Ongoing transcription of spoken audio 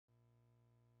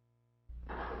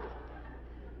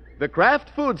the Kraft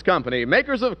Foods Company,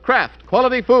 makers of Kraft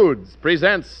Quality Foods,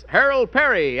 presents Harold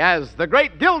Perry as the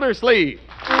Great Gildersleeve.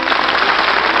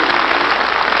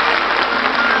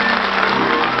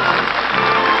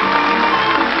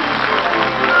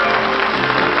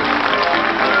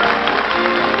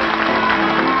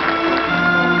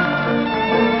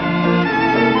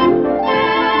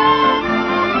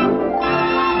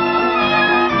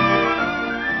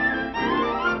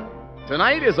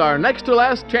 Tonight is our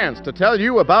next-to-last chance to tell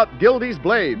you about Gildy's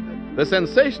Blade, the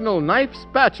sensational knife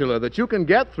spatula that you can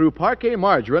get through Parquet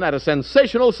margarine at a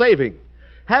sensational saving.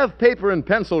 Have paper and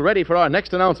pencil ready for our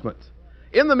next announcement.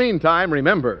 In the meantime,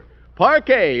 remember,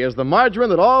 Parquet is the margarine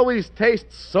that always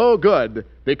tastes so good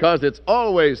because it's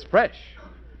always fresh.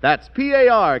 That's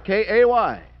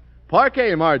Parkay.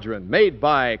 Parquet margarine made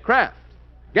by Kraft.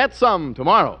 Get some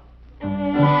tomorrow.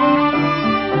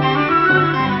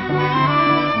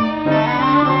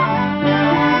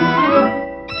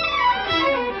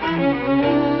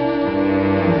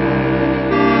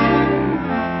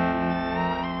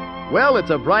 Well, it's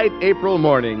a bright April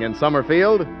morning in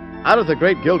Summerfield. Out of the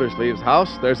great Gildersleeve's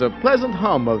house, there's a pleasant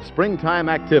hum of springtime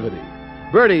activity.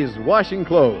 Bertie's washing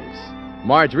clothes.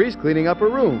 Marjorie's cleaning up her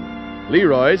room.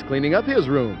 Leroy's cleaning up his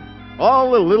room.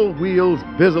 All the little wheels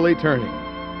busily turning.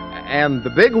 And the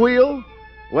big wheel?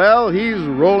 Well, he's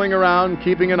rolling around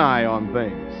keeping an eye on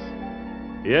things.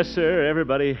 Yes, sir.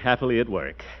 Everybody happily at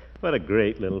work. What a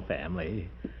great little family.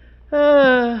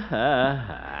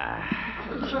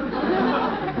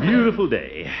 Beautiful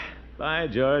day. By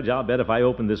George, I'll bet if I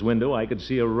opened this window, I could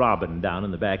see a robin down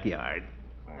in the backyard.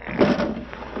 Hello,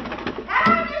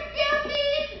 Miss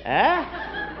Gildy!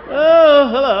 Ah? Oh,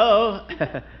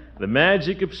 hello. The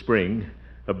magic of spring.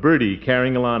 A birdie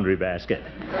carrying a laundry basket.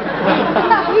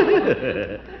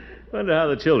 Wonder how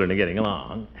the children are getting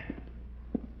along.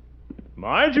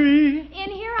 Marjorie!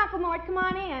 In here, Uncle Mort. Come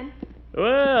on in.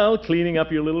 Well, cleaning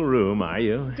up your little room, are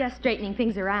you? Just straightening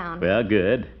things around. Well,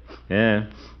 good. Yeah.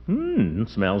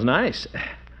 Smells nice.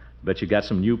 Bet you got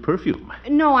some new perfume.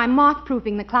 No, I'm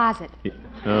moth-proofing the closet.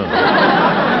 Oh.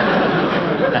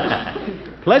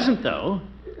 Pleasant, though.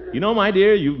 You know, my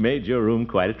dear, you've made your room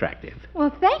quite attractive.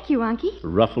 Well, thank you, Unky.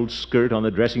 Ruffled skirt on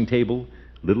the dressing table,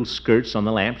 little skirts on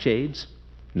the lampshades.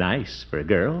 Nice for a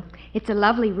girl. It's a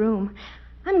lovely room.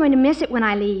 I'm going to miss it when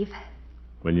I leave.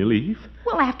 When you leave?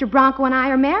 Well, after Bronco and I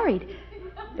are married.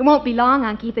 It won't be long,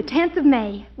 Unky. The 10th of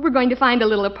May. We're going to find a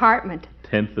little apartment.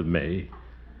 10th of May.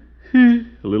 A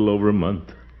little over a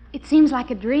month. It seems like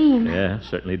a dream. Yeah,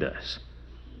 certainly does.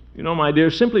 You know, my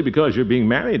dear, simply because you're being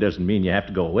married doesn't mean you have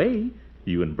to go away.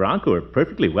 You and Bronco are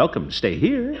perfectly welcome to stay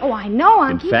here. Oh, I know,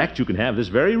 Unky. In fact, you can have this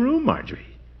very room, Marjorie.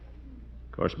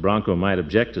 Of course, Bronco might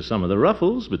object to some of the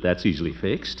ruffles, but that's easily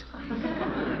fixed.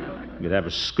 You could have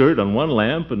a skirt on one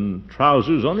lamp and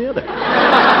trousers on the other.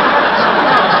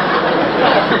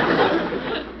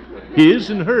 His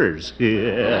and hers.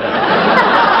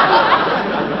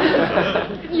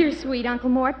 You're sweet, Uncle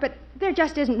Mort, but there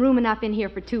just isn't room enough in here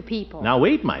for two people. Now,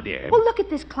 wait, my dear. Well, look at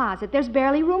this closet. There's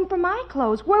barely room for my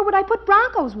clothes. Where would I put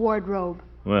Bronco's wardrobe?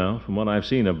 Well, from what I've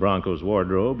seen of Bronco's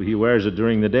wardrobe, he wears it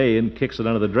during the day and kicks it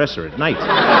under the dresser at night.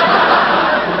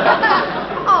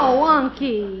 Oh,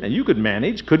 Unky. And you could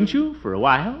manage, couldn't you, for a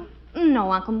while?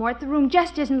 No, Uncle Mort, the room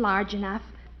just isn't large enough.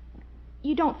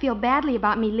 You don't feel badly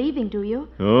about me leaving, do you?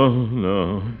 Oh,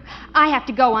 no. I have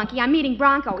to go, Unky. I'm meeting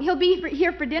Bronco. He'll be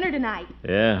here for dinner tonight.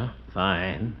 Yeah,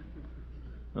 fine.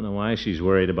 I don't know why she's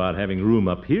worried about having room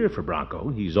up here for Bronco.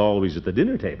 He's always at the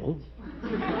dinner table.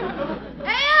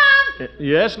 Hey,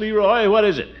 Yes, Leroy, what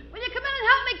is it? will you come in and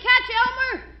help me catch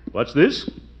Elmer? What's this?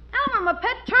 Elmer, my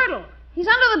pet turtle. He's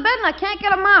under the bed and I can't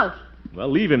get him out. Well,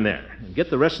 leave him there. And get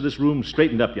the rest of this room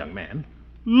straightened up, young man.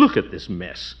 Look at this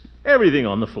mess. Everything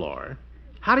on the floor.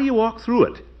 How do you walk through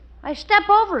it? I step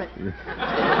over it.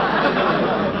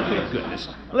 Thank goodness.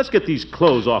 Now, let's get these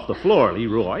clothes off the floor,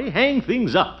 Leroy. Hang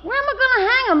things up. Where am I going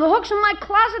to hang them? The hooks in my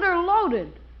closet are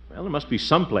loaded. Well, there must be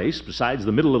some place besides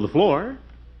the middle of the floor.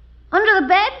 Under the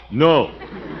bed? No.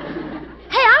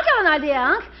 Hey, I got an idea,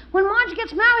 Unc. When Marge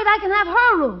gets married, I can have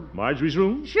her room. Marjorie's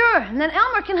room? Sure, and then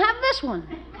Elmer can have this one.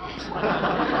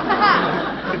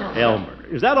 Elmer.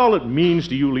 Is that all it means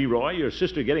to you, Leroy, your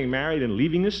sister getting married and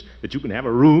leaving us, that you can have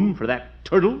a room for that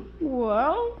turtle?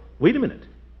 Well? Wait a minute.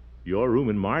 Your room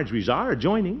and Marjorie's are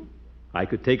adjoining. I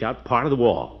could take out part of the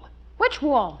wall. Which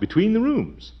wall? Between the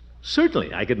rooms.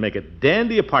 Certainly, I could make a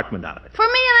dandy apartment out of it. For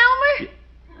me and Elmer?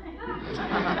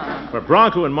 For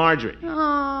Bronco and Marjorie.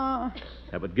 Oh.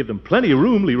 That would give them plenty of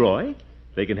room, Leroy.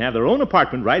 They can have their own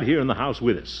apartment right here in the house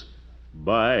with us.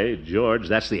 By George,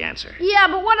 that's the answer. Yeah,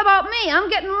 but what about me? I'm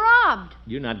getting robbed.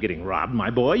 You're not getting robbed,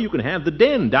 my boy. You can have the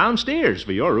den downstairs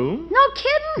for your room. No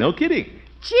kidding? No kidding.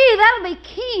 Gee, that'll be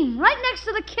keen. Right next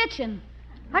to the kitchen.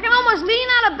 I can almost lean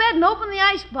out of bed and open the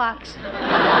icebox.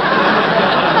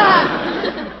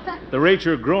 The rate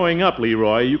you're growing up,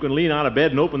 Leroy, you can lean out of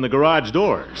bed and open the garage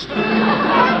doors.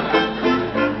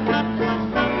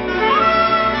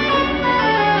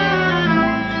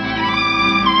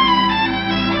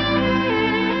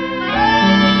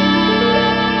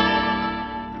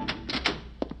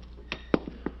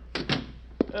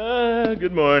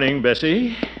 Good morning,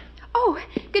 Bessie. Oh,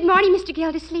 good morning, Mr.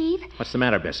 Gildersleeve. What's the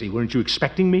matter, Bessie? Weren't you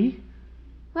expecting me?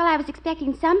 Well, I was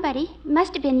expecting somebody.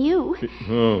 Must have been you.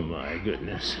 Oh, my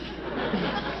goodness.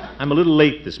 I'm a little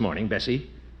late this morning,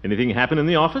 Bessie. Anything happen in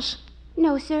the office?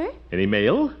 No, sir. Any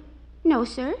mail? No,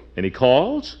 sir. Any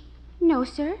calls? No,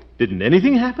 sir. Didn't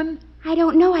anything happen? I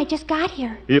don't know. I just got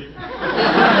here. Yep.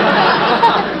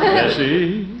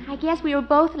 Bessie? I guess we were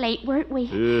both late, weren't we?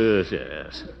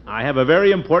 Yes. I have a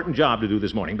very important job to do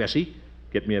this morning, Bessie.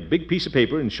 Get me a big piece of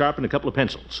paper and sharpen a couple of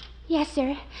pencils. Yes,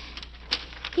 sir.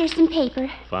 Here's some paper.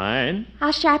 Fine.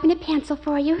 I'll sharpen a pencil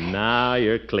for you. Now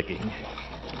you're clicking.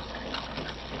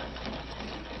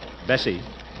 Bessie.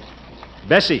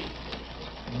 Bessie.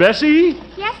 Bessie?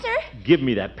 Yes, sir. Give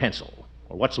me that pencil,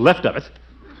 or what's left of it.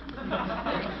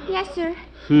 Yes, sir.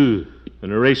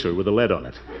 An eraser with a lead on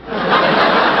it.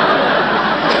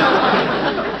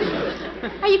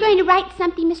 Are you going to write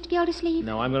something, Mr. Gildersleeve?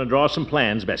 No, I'm going to draw some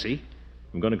plans, Bessie.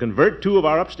 I'm going to convert 2 of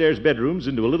our upstairs bedrooms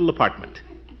into a little apartment.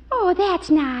 Oh, that's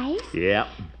nice. Yeah.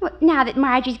 Well, now that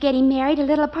Marjorie's getting married, a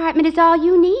little apartment is all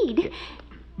you need.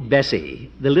 Bessie,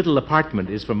 the little apartment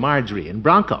is for Marjorie and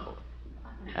Bronco.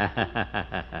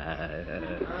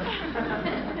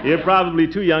 You're probably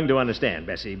too young to understand,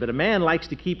 Bessie, but a man likes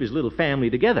to keep his little family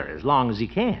together as long as he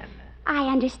can. I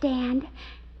understand.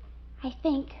 I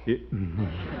think.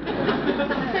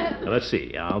 Now, let's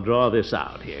see. I'll draw this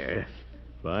out here.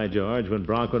 By George, when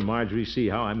Bronco and Marjorie see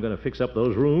how I'm going to fix up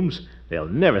those rooms, they'll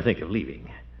never think of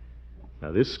leaving.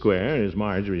 Now, this square is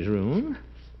Marjorie's room,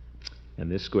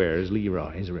 and this square is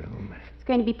Leroy's room. It's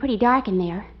going to be pretty dark in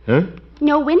there. Huh?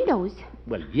 No windows.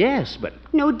 Well, yes, but...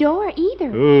 No door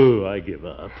either. Oh, I give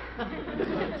up.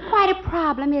 It's quite a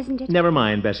problem, isn't it? Never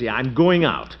mind, Bessie. I'm going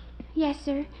out. Yes,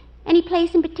 sir. Any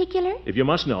place in particular? If you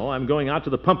must know, I'm going out to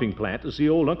the pumping plant to see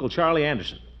old Uncle Charlie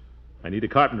Anderson. I need a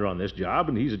carpenter on this job,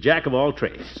 and he's a jack of all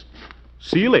trades.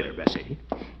 See you later, Bessie.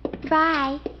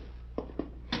 Bye.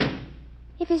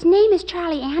 If his name is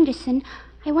Charlie Anderson,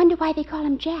 I wonder why they call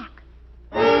him Jack.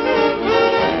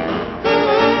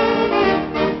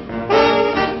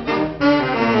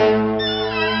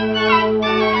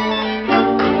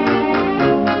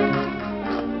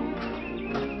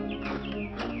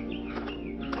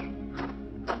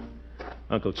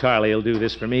 Uncle Charlie will do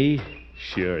this for me.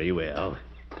 Sure he will.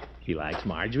 He likes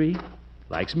Marjorie.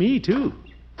 Likes me, too.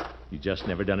 He's just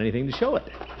never done anything to show it.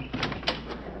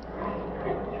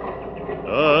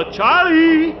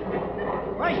 Charlie!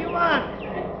 What you want?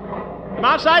 Come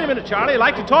outside a minute, Charlie. I'd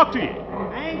like to talk to you.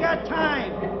 I ain't got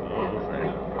time.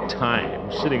 Oh, for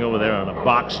time. Sitting over there on a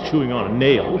box chewing on a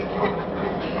nail.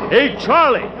 Hey,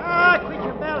 Charlie! Ah, quit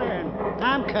your bellering.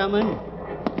 I'm coming.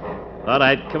 Thought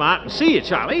I'd come out and see you,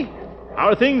 Charlie. How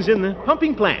are things in the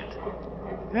pumping plant?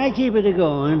 I keep it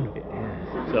a-going.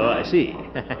 So I see.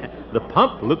 The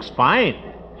pump looks fine.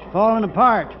 It's falling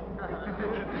apart.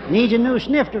 Needs a new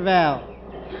snifter valve.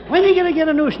 When are you going to get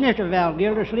a new snifter valve,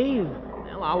 Gildersleeve?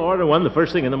 Well, I'll order one the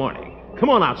first thing in the morning. Come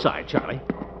on outside, Charlie.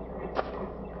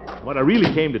 What I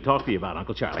really came to talk to you about,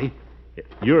 Uncle Charlie,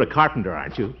 you're a carpenter,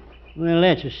 aren't you? Well,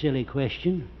 that's a silly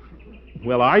question.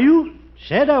 Well, are you?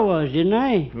 Said I was, didn't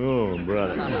I? Oh,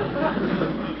 brother.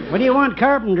 What do you want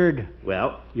carpentered?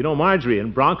 Well, you know Marjorie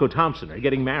and Bronco Thompson are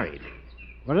getting married.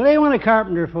 What do they want a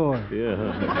carpenter for?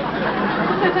 Yeah.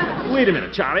 Wait a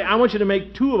minute, Charlie. I want you to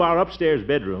make 2 of our upstairs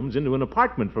bedrooms into an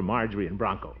apartment for Marjorie and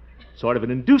Bronco. Sort of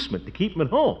an inducement to keep them at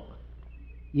home.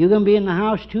 You going to be in the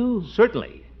house, too?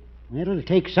 Certainly. It'll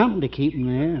take something to keep them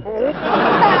there.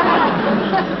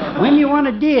 When do you want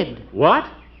it did? What?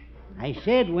 I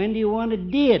said, when do you want it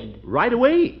did? Right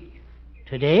away.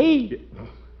 Today?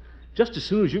 Just as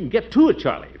soon as you can get to it,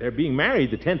 Charlie. They're being married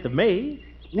the 10th of May.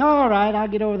 All right, I'll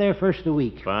get over there first of the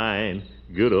week. Fine.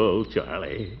 Good old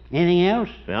Charlie. Anything else?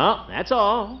 No, that's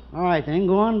all. All right, then,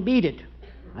 go on and beat it.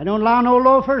 I don't allow no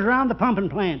loafers around the pumping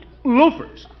plant.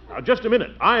 Loafers? Now, just a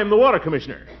minute. I am the water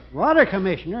commissioner. Water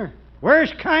commissioner?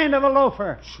 Worst kind of a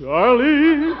loafer.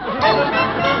 Charlie!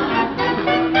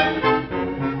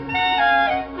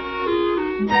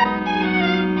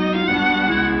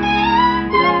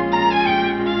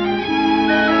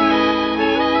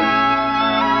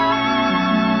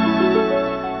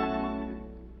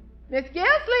 Miss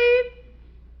Gildersleeve!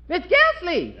 Miss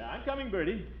Gildersleeve! Yeah, I'm coming,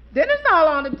 Bertie. Dinner's all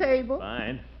on the table.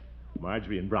 Fine.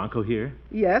 Marjorie and Bronco here?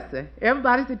 Yes, sir.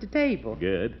 Everybody's at the table.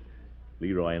 Good.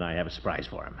 Leroy and I have a surprise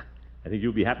for him. I think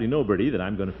you'll be happy to know, Bertie, that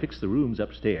I'm going to fix the rooms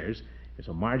upstairs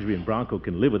so Marjorie and Bronco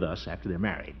can live with us after they're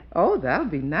married. Oh, that'll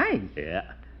be nice.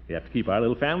 Yeah. We have to keep our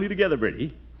little family together,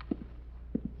 Bertie.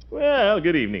 Well,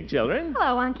 good evening, children.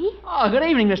 Hello, Unky. Oh, good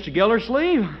evening, Mr.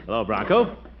 Gildersleeve. Hello,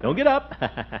 Bronco. Don't get up.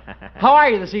 How are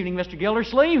you this evening, Mr.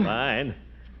 Gildersleeve? Fine.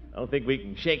 I don't think we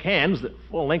can shake hands the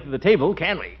full length of the table,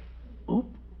 can we? Oop.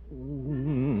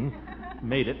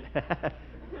 Made it.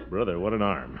 Brother, what an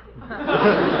arm.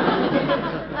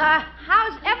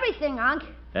 How's everything, Unc?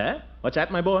 Eh? What's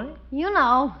that, my boy? You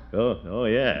know. Oh,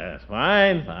 yes.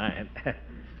 Fine.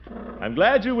 I'm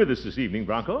glad you're with us this evening,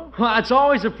 Bronco. Well, it's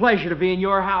always a pleasure to be in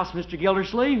your house, Mr.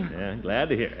 Gildersleeve. Yeah, glad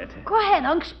to hear it. Go ahead,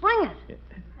 Unc, spring it.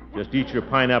 Just eat your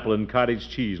pineapple and cottage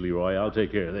cheese, Leroy. I'll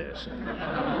take care of this.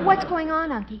 What's going on,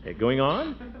 Unky? Going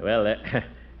on? Well,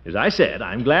 as I said,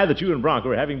 I'm glad that you and Bronco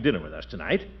are having dinner with us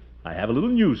tonight. I have a little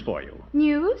news for you.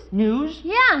 News? News?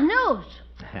 Yeah, news.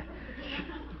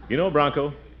 You know,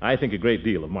 Bronco, I think a great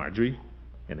deal of Marjorie,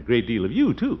 and a great deal of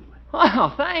you, too.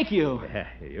 Well, thank you.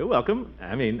 You're welcome.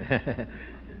 I mean,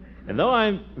 and though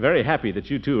I'm very happy that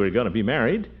you two are going to be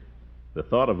married, the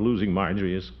thought of losing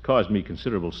Marjorie has caused me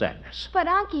considerable sadness. But,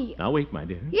 Unky... Now, wait, my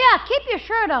dear. Yeah, keep your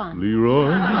shirt on.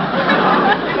 Leroy?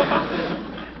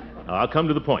 I'll come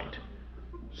to the point.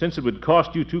 Since it would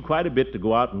cost you two quite a bit to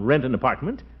go out and rent an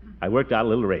apartment, I worked out a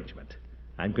little arrangement.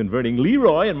 I'm converting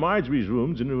Leroy and Marjorie's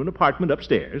rooms into an apartment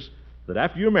upstairs, so that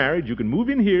after you're married, you can move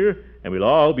in here and we'll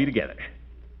all be together.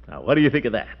 Now, what do you think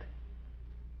of that?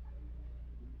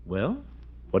 Well,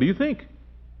 what do you think?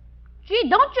 Gee,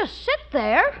 don't just sit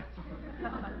there.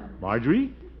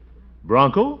 Marjorie?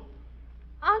 Bronco?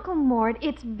 Uncle Mort,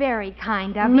 it's very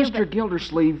kind of you, Mr.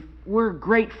 Gildersleeve, we're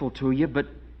grateful to you, but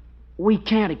we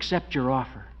can't accept your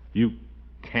offer. You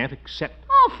can't accept...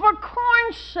 Oh, for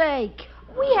corn's sake.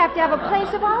 we have to have a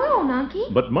place of our own,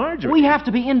 Unky. But Marjorie... We have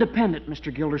to be independent,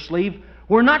 Mr. Gildersleeve.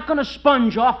 We're not going to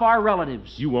sponge off our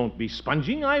relatives. You won't be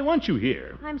sponging. I want you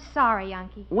here. I'm sorry,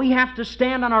 Unky. We have to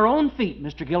stand on our own feet,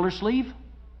 Mr. Gildersleeve.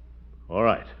 All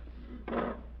right.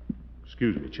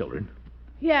 Excuse me, children.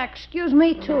 Yeah, excuse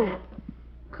me, too.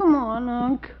 Come on,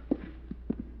 Unc.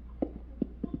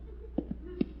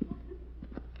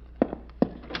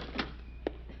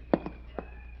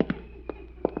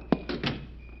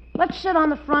 Let's sit on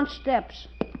the front steps.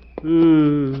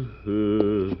 Too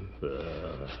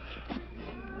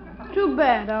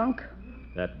bad, Unc.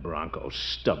 That Bronco,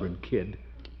 stubborn kid.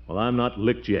 Well, I'm not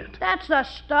licked yet. That's the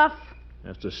stuff.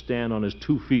 Has to stand on his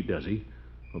 2 feet, does he?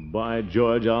 Well, by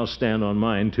George, I'll stand on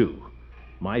mine, too.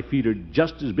 My feet are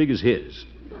just as big as his.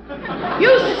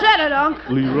 You said it, Unc.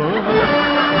 Leroy?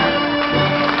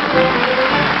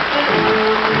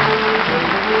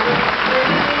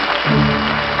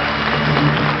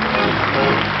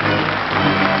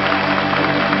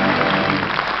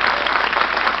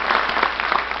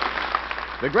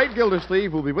 The great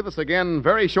Gildersleeve will be with us again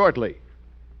very shortly.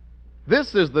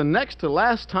 This is the next to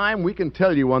last time we can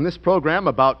tell you on this program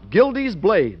about Gildy's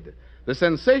Blade, the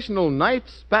sensational knife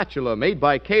spatula made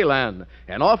by Kalan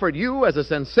and offered you as a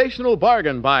sensational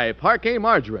bargain by Parquet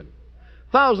Margarine.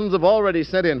 Thousands have already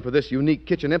sent in for this unique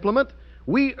kitchen implement.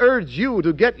 We urge you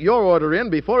to get your order in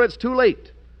before it's too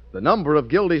late. The number of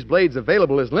Gildy's blades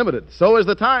available is limited. So is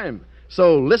the time.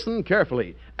 So listen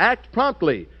carefully. Act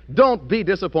promptly. Don't be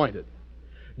disappointed.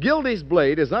 Gildy's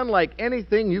blade is unlike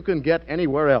anything you can get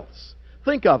anywhere else.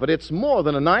 Think of it. It's more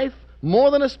than a knife, more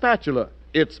than a spatula.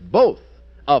 It's both.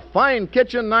 A fine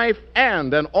kitchen knife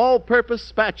and an all-purpose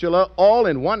spatula all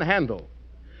in one handle.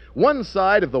 One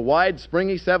side of the wide,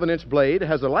 springy 7-inch blade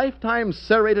has a lifetime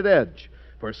serrated edge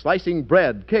for slicing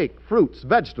bread, cake, fruits,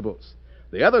 vegetables.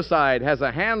 The other side has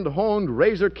a hand-honed,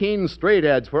 razor-keen straight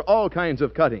edge for all kinds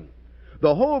of cutting.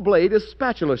 The whole blade is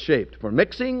spatula-shaped for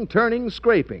mixing, turning,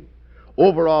 scraping.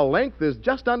 Overall length is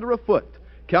just under a foot,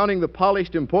 counting the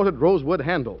polished imported rosewood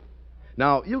handle.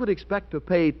 Now, you would expect to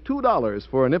pay $2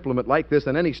 for an implement like this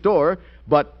in any store,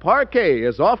 but Parquet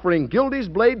is offering Gildy's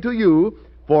Blade to you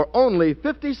for only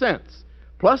 50 cents,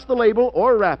 plus the label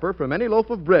or wrapper from any loaf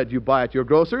of bread you buy at your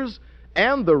grocer's,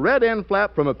 and the red end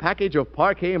flap from a package of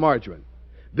Parquet margarine.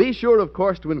 Be sure, of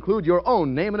course, to include your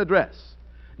own name and address.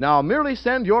 Now, merely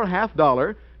send your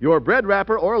 $50, your bread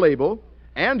wrapper or label,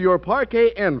 and your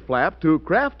Parquet end flap to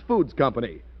Kraft Foods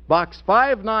Company, Box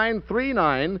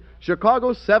 5939,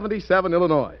 Chicago 77,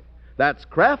 Illinois. That's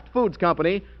Kraft Foods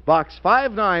Company, Box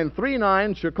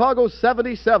 5939, Chicago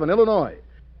 77, Illinois.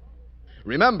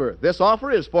 Remember, this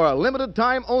offer is for a limited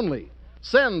time only.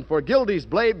 Send for Gildy's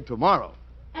Blade tomorrow.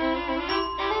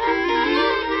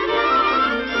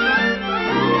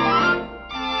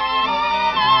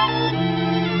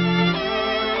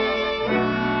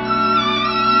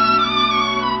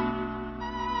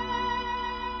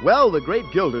 Well, the great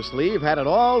Gildersleeve had it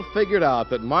all figured out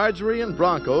that Marjorie and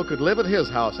Bronco could live at his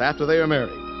house after they were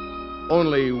married.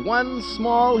 Only one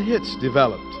small hitch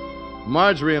developed.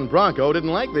 Marjorie and Bronco didn't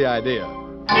like the idea.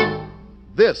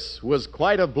 This was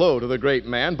quite a blow to the great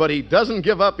man, but he doesn't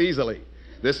give up easily.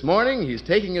 This morning, he's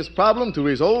taking his problem to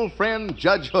his old friend,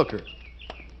 Judge Hooker.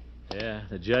 Yeah,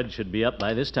 the judge should be up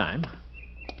by this time.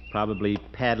 Probably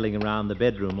paddling around the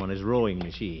bedroom on his rowing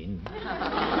machine.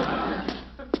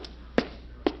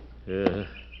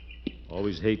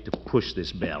 Always hate to push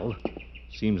this bell.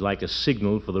 Seems like a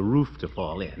signal for the roof to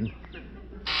fall in.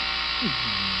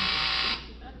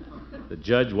 The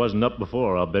judge wasn't up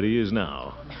before. I'll bet he is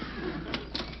now.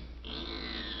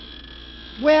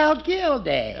 Well,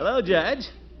 Gildy. Hello, Judge.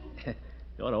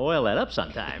 You ought to oil that up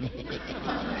sometime.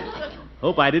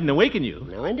 Hope I didn't awaken you.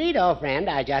 No, indeed, old friend.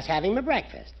 I was just having my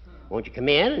breakfast. Won't you come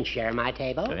in and share my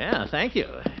table? Yeah, thank you.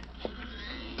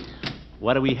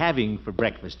 What are we having for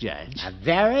breakfast, Judge? A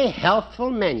very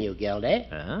healthful menu, Gildy.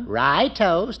 Uh-huh. Rye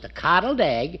toast, a coddled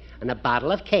egg, and a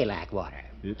bottle of Kalak water.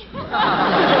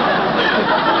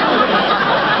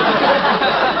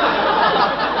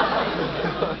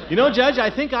 You know, Judge,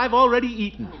 I think I've already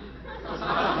eaten.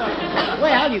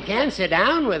 Well, you can sit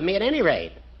down with me at any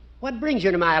rate. What brings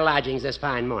you to my lodgings this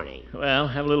fine morning? Well,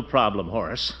 I have a little problem,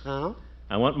 Horace. Oh?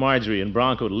 I want Marjorie and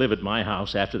Bronco to live at my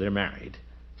house after they're married.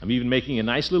 I'm even making a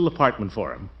nice little apartment for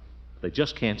them. They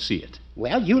just can't see it.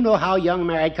 Well, you know how young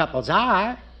married couples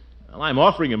are. Well, I'm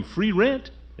offering them free rent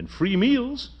and free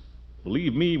meals.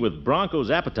 Believe me, with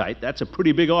Bronco's appetite, that's a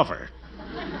pretty big offer.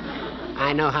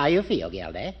 I know how you feel,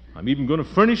 Gildy. I'm even going to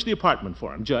furnish the apartment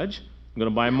for them, Judge. I'm going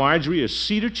to buy Marjorie a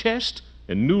cedar chest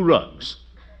and new rugs.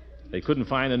 They couldn't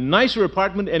find a nicer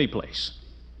apartment anyplace.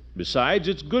 Besides,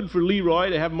 it's good for Leroy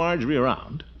to have Marjorie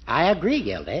around. I agree,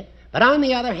 Gildy. But on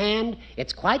the other hand,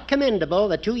 it's quite commendable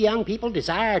that two young people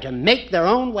desire to make their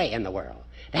own way in the world.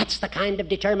 That's the kind of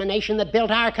determination that built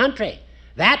our country.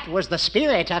 That was the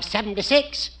spirit of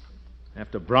 76.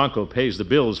 After Bronco pays the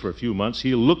bills for a few months,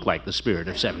 he'll look like the spirit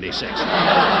of 76.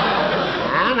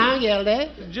 Now, Gildy.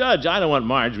 Judge, I don't want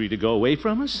Marjorie to go away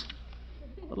from us.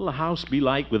 What'll the house be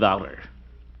like without her?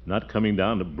 Not coming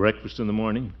down to breakfast in the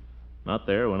morning. Not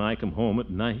there when I come home at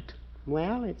night.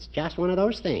 Well, it's just one of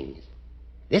those things.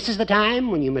 This is the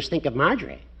time when you must think of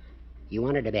Marjorie. You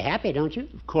want her to be happy, don't you?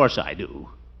 Of course I do.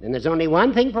 Then there's only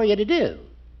one thing for you to do.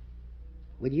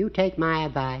 Will you take my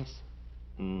advice?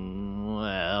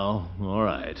 Well, all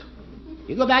right.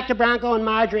 You go back to Bronco and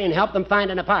Marjorie and help them find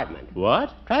an apartment.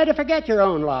 What? Try to forget your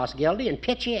own loss, Gildy, and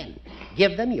pitch in.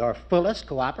 Give them your fullest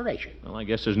cooperation. Well, I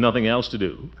guess there's nothing else to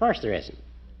do. Of course there isn't.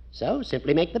 So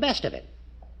simply make the best of it.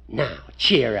 Now,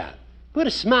 cheer up. Put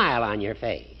a smile on your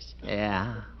face.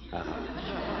 Yeah.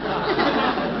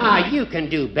 You can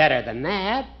do better than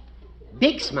that.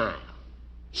 Big smile.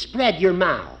 Spread your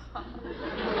mouth.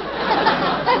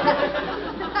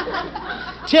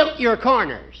 Tilt your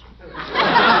corners.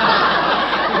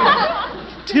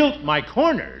 Tilt my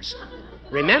corners?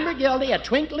 Remember, Gildy, a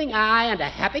twinkling eye and a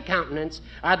happy countenance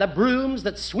are the brooms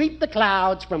that sweep the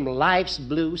clouds from life's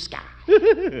blue sky.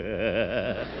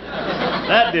 That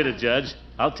did it, Judge.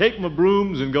 I'll take my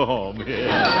brooms and go home.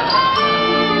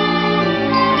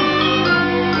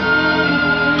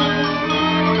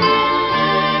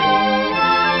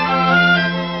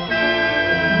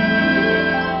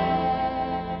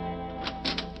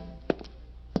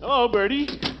 Hello, Bertie.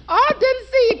 Oh, didn't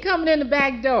see you coming in the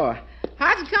back door.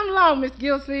 How'd you come along, Miss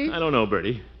Gildersleeve? I don't know,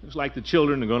 Bertie. Looks like the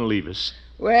children are going to leave us.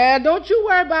 Well, don't you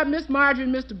worry about Miss Marjorie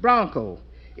and Mr. Bronco.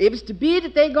 If it's to be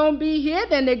that they're going to be here,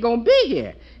 then they're going to be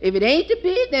here. If it ain't to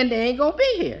be, then they ain't going to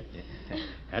be here.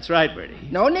 That's right, Bertie.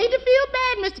 No need to feel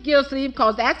bad, Mr. Gildersleeve,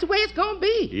 because that's the way it's going to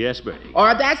be. Yes, Bertie.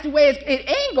 Or that's the way it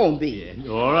ain't going to be.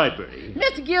 Yeah. All right, Bertie.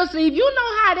 Mr. Gildersleeve, you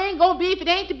know how it ain't going to be if it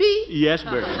ain't to be? Yes,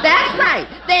 Bertie. That's right.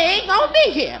 They ain't going to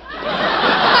be here.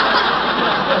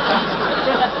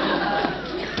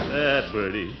 That's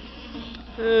Bertie.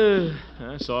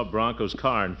 I saw Bronco's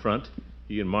car in front.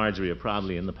 He and Marjorie are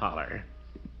probably in the parlor.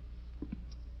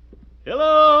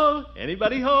 Hello?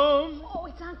 Anybody home? Oh,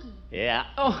 it's Unky. Yeah.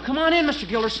 Oh, come on in, Mr.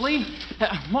 Gildersleeve.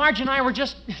 Marge and I were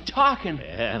just talking.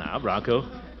 Yeah, now, Bronco. You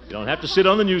don't have to sit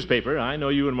on the newspaper. I know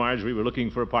you and Marjorie were looking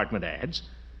for apartment ads.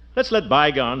 Let's let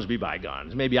bygones be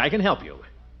bygones. Maybe I can help you.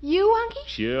 You, Unky?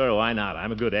 Sure, why not?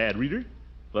 I'm a good ad reader.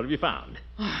 What have you found?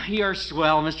 You're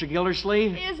swell, Mr.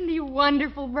 Gildersleeve. Isn't he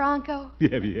wonderful, Bronco?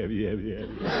 Yeah.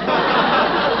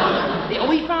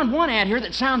 We found one ad here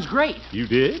that sounds great. You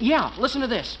did? Yeah, listen to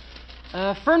this.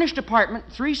 Furnished apartment,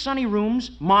 3 sunny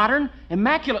rooms, modern,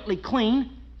 immaculately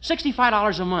clean,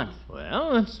 $65 a month.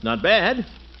 Well, that's not bad.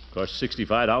 Of course,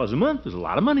 $65 a month is a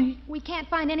lot of money. We can't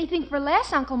find anything for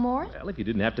less, Uncle Mort. Well, if you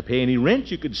didn't have to pay any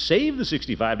rent, you could save the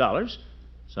 $65.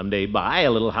 Someday buy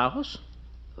a little house.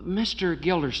 Mr.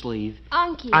 Gildersleeve.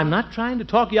 Unky. I'm not trying to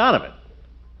talk you out of it.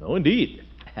 No, indeed.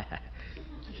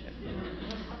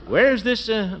 Where's this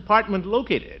apartment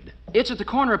located? It's at the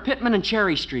corner of Pittman and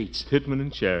Cherry Streets. Pittman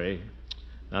and Cherry.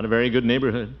 Not a very good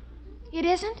neighborhood. It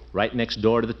isn't? Right next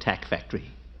door to the tack factory.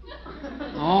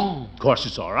 Oh. Of course,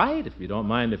 it's all right if you don't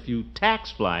mind a few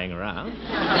tacks flying around.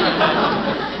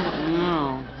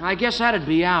 No, I guess that'd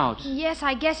be out. Yes,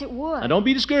 I guess it would. Now, don't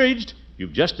be discouraged.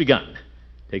 You've just begun.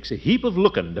 Takes a heap of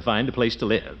looking to find a place to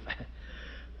live.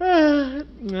 Well,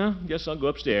 guess I'll go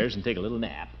upstairs and take a little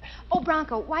nap. Oh,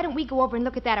 Bronco, why don't we go over and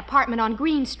look at that apartment on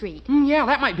Green Street? Yeah,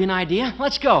 that might be an idea.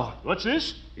 Let's go. What's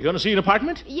this? You going to see an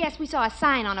apartment? Yes, we saw a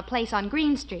sign on a place on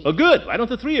Green Street. Oh, good. Why don't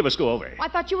the 3 of us go over? I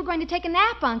thought you were going to take a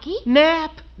nap, Unky.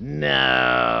 Nap?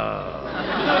 No.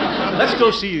 Let's go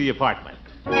see the apartment.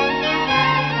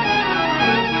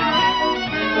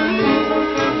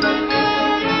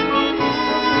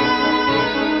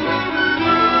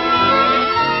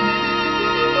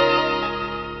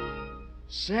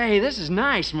 Say, this is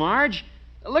nice, Marge.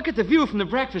 Look at the view from the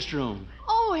breakfast room.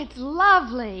 Oh, it's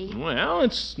lovely. Well,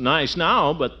 it's nice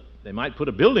now, but they might put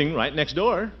a building right next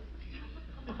door.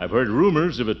 I've heard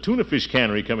rumors of a tuna fish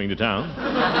cannery coming to town.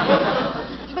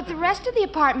 But the rest of the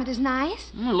apartment is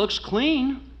nice. It looks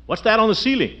clean. What's that on the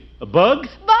ceiling? A bug?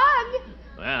 Bug!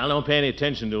 Well, don't pay any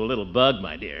attention to a little bug,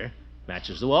 my dear.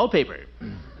 Matches the wallpaper.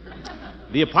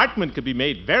 The apartment could be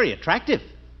made very attractive.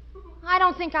 I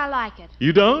don't think I like it.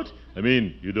 You don't?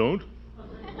 You don't?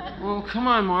 Oh, come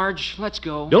on, Marge. Let's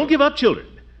go. Don't give up, children.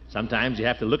 Sometimes you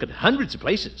have to look at hundreds of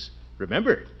places.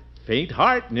 Remember, faint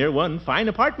heart near one fine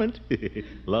apartment.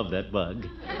 Love that bug.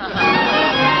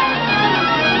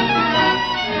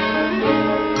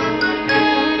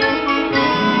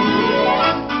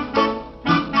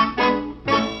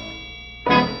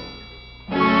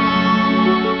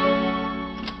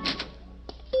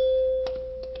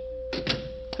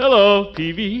 Hello,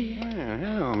 Peavy. Well,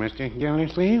 hello, Mr.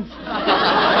 Gildersleeve.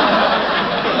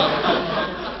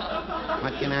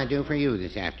 What can I do for you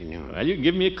this afternoon? Well, you can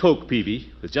give me a Coke,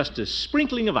 Peavy, with just a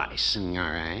sprinkling of ice. All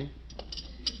right.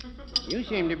 You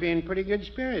seem to be in pretty good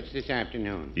spirits this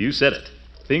afternoon. You said it.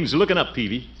 Things are looking up,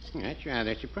 Peavy. That's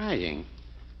rather surprising.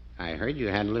 I heard you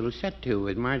had a little set-to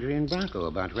with Marjorie and Bronco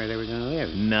about where they were going to live.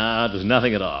 No, it was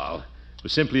nothing at all. It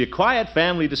was simply a quiet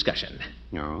family discussion.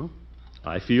 No?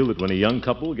 I feel that when a young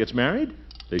couple gets married,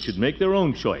 they should make their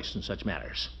own choice in such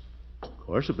matters. Of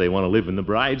course, if they want to live in the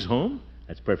bride's home,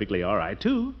 that's perfectly all right,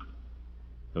 too.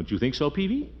 Don't you think so,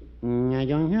 Peavy? I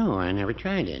don't know. I never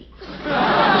tried it.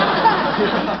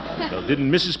 Well,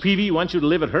 didn't Mrs. Peavy want you to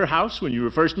live at her house when you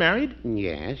were first married?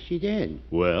 Yes, she did.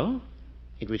 Well?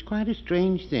 It was quite a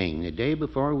strange thing. The day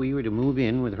before we were to move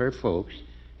in with her folks,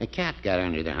 a cat got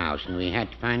under the house, and we had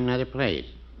to find another place.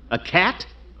 A cat?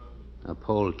 A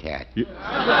polecat.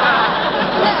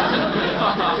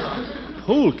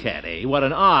 Polecat, eh? What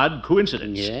an odd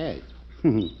coincidence. Yes.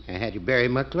 I had to bury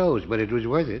my clothes, but it was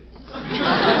worth it.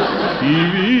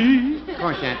 Peavy? Of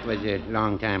course, that was a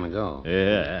long time ago.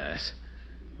 Yes.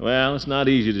 Well, it's not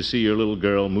easy to see your little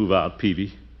girl move out,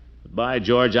 Peavy. But by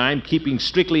George, I'm keeping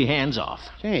strictly hands off.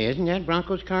 Say, isn't that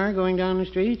Bronco's car going down the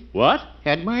street? What?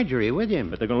 Had Marjorie with him.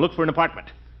 But they're going to look for an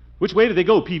apartment. Which way did they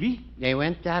go, Peavy? They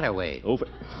went that way. Over.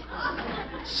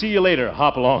 See you later,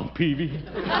 hop along, Peavy.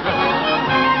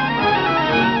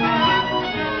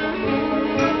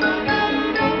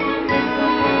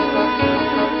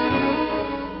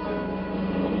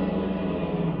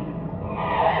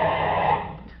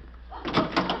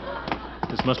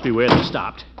 This must be where they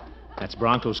stopped. That's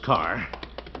Bronco's car.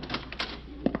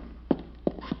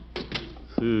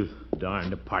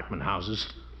 Darned apartment houses.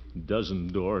 A dozen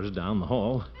doors down the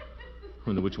hall.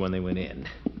 Wonder which one they went in.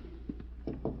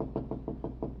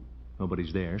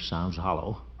 Nobody's there. Sounds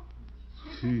hollow.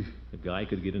 The guy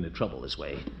could get into trouble this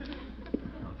way.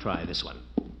 I'll try this one.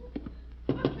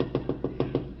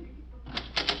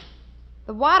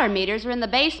 The water meters are in the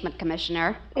basement,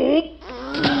 Commissioner.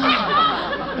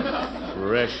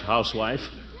 Fresh housewife.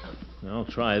 I'll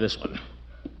try this one.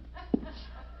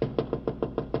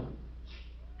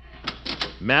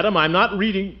 Madam, I'm not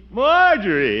reading.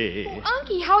 Marjorie! Oh,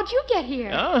 Unky, how'd you get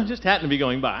here? Oh, just happened to be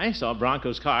going by. Saw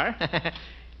Bronco's car.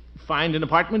 find an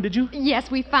apartment, did you? Yes,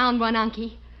 we found one,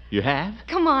 Unky. You have?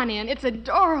 Come on in. It's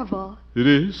adorable. It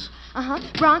is? Uh-huh.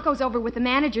 Bronco's over with the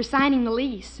manager signing the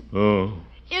lease. Oh.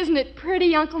 Isn't it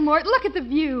pretty, Uncle Mort? Look at the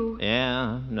view.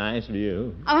 Yeah, nice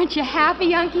view. Aren't you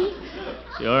happy, Unky?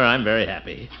 Sure, I'm very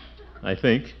happy. I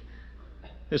think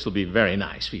this will be very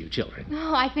nice for you children.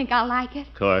 Oh, I think I'll like it.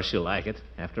 Of course you'll like it.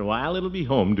 After a while, it'll be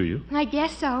home to you. I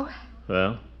guess so.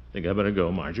 Well, I think I better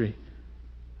go, Marjorie.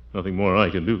 Nothing more I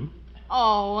can do.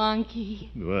 Oh, Unky.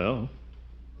 Well.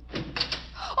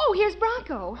 Oh, here's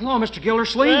Bronco. Hello, Mr.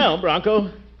 Gildersleeve. Well, Bronco,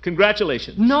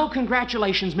 congratulations. No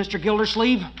congratulations, Mr.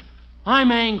 Gildersleeve.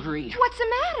 I'm angry. What's the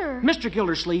matter? Mr.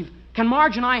 Gildersleeve, can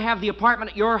Marge and I have the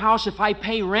apartment at your house if I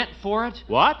pay rent for it?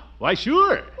 What? Why,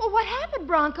 sure. Well, what happened,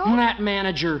 Bronco? That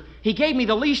manager. He gave me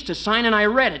the lease to sign, and I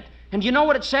read it. And you know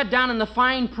what it said down in the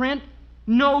fine print?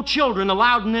 No children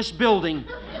allowed in this building.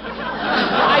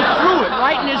 I threw it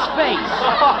right in his face.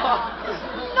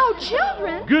 No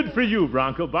children? Good for you,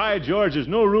 Bronco. By George, there's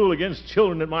no rule against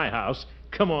children at my house.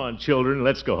 Come on, children,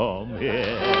 let's go home.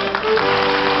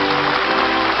 Yeah.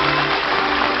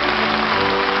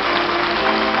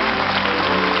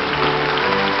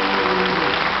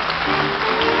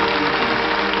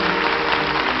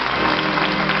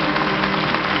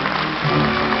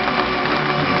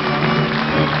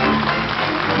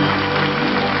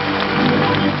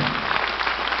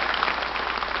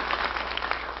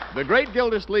 The Great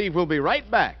Gildersleeve will be right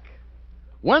back.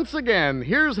 Once again,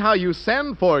 here's how you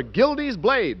send for Gildy's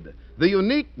Blade, the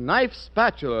unique knife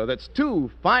spatula that's 2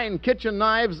 fine kitchen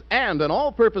knives and an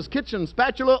all-purpose kitchen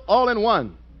spatula all in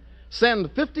one.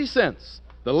 Send 50 cents,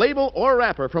 the label or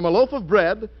wrapper from a loaf of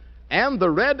bread, and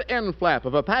the red end flap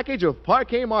of a package of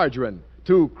parquet margarine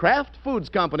to Kraft Foods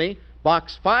Company,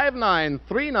 Box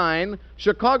 5939,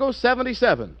 Chicago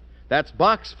 77. That's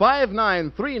Box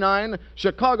 5939,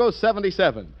 Chicago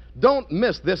 77. Don't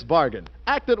miss this bargain.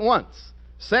 Act at once.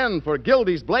 Send for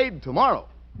Gildy's Blade tomorrow.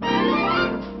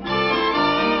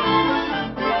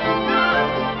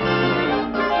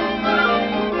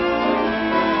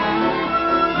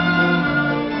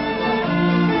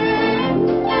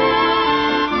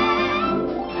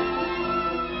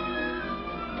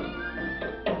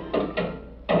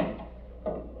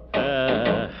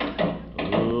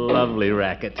 Lovely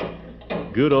racket.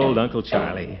 Good old Uncle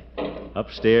Charlie.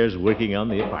 Upstairs working on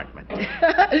the apartment.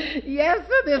 Yes,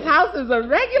 sir, this house is a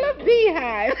regular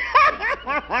beehive.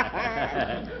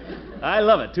 I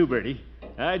love it, too, Bertie.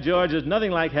 George, there's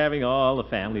nothing like having all the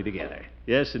family together.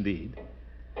 Yes, indeed.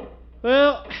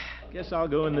 Well, guess I'll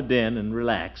go in the den and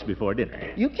relax before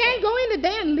dinner. You can't go in the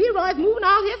den. Leroy's moving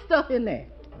all his stuff in there.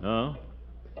 Oh?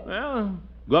 Well,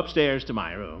 go upstairs to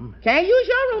my room. Can't use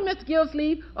your room, Mr.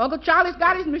 Gildersleeve. Uncle Charlie's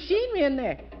got his machinery in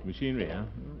there. Machinery, huh?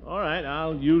 All right,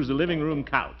 I'll use the living room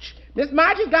couch. Miss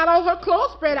Marjorie's got all her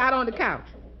clothes spread out on the couch.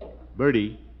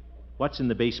 Bertie, what's in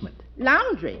the basement?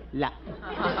 Laundry.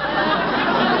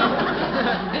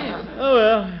 Oh,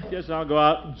 well, guess I'll go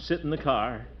out and sit in the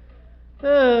car.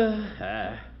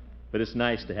 But it's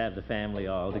nice to have the family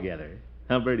all together.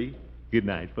 Huh, Bertie? Good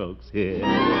night, folks.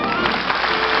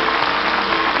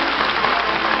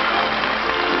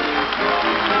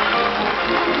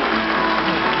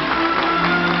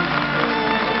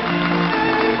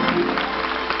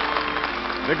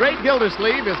 The Great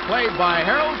Gildersleeve is played by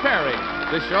Harold Perry.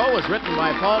 This show was written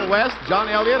by Paul West, John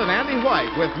Elliott, and Andy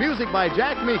White, with music by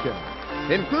Jack Meakin.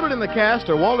 Included in the cast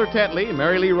are Walter Tetley,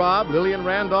 Mary Lee Robb, Lillian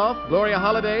Randolph, Gloria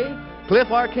Holliday, Cliff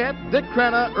Arquette, Dick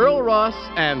Crenna, Earl Ross,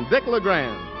 and Dick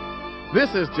LeGrand.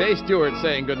 This is Jay Stewart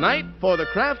saying goodnight for the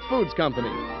Kraft Foods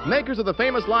Company, makers of the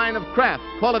famous line of Kraft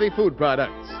quality food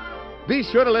products. Be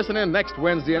sure to listen in next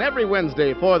Wednesday and every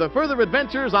Wednesday for the further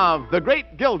adventures of the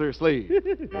Great Gildersleeve.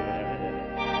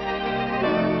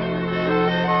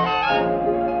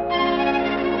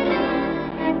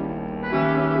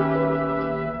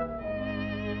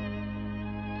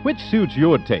 Which suits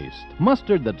your taste?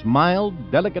 Mustard that's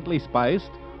mild, delicately spiced,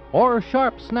 or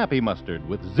sharp, snappy mustard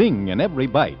with zing in every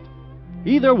bite?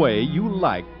 Either way, you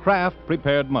like Kraft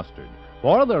prepared mustard,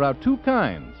 for there are 2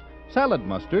 kinds. Salad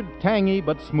mustard, tangy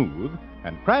but smooth,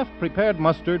 and Kraft prepared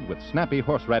mustard with snappy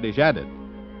horseradish added.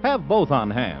 Have both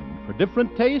on hand for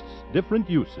different tastes, different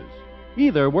uses.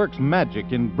 Either works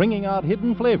magic in bringing out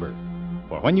hidden flavor.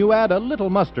 For when you add a little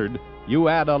mustard, you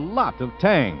add a lot of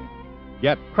tang.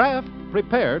 Get Kraft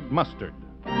prepared mustard.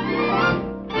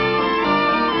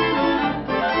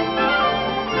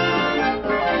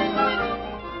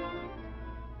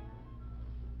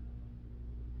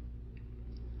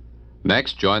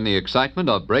 Next, join the excitement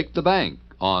of Break the Bank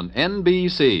on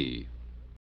NBC.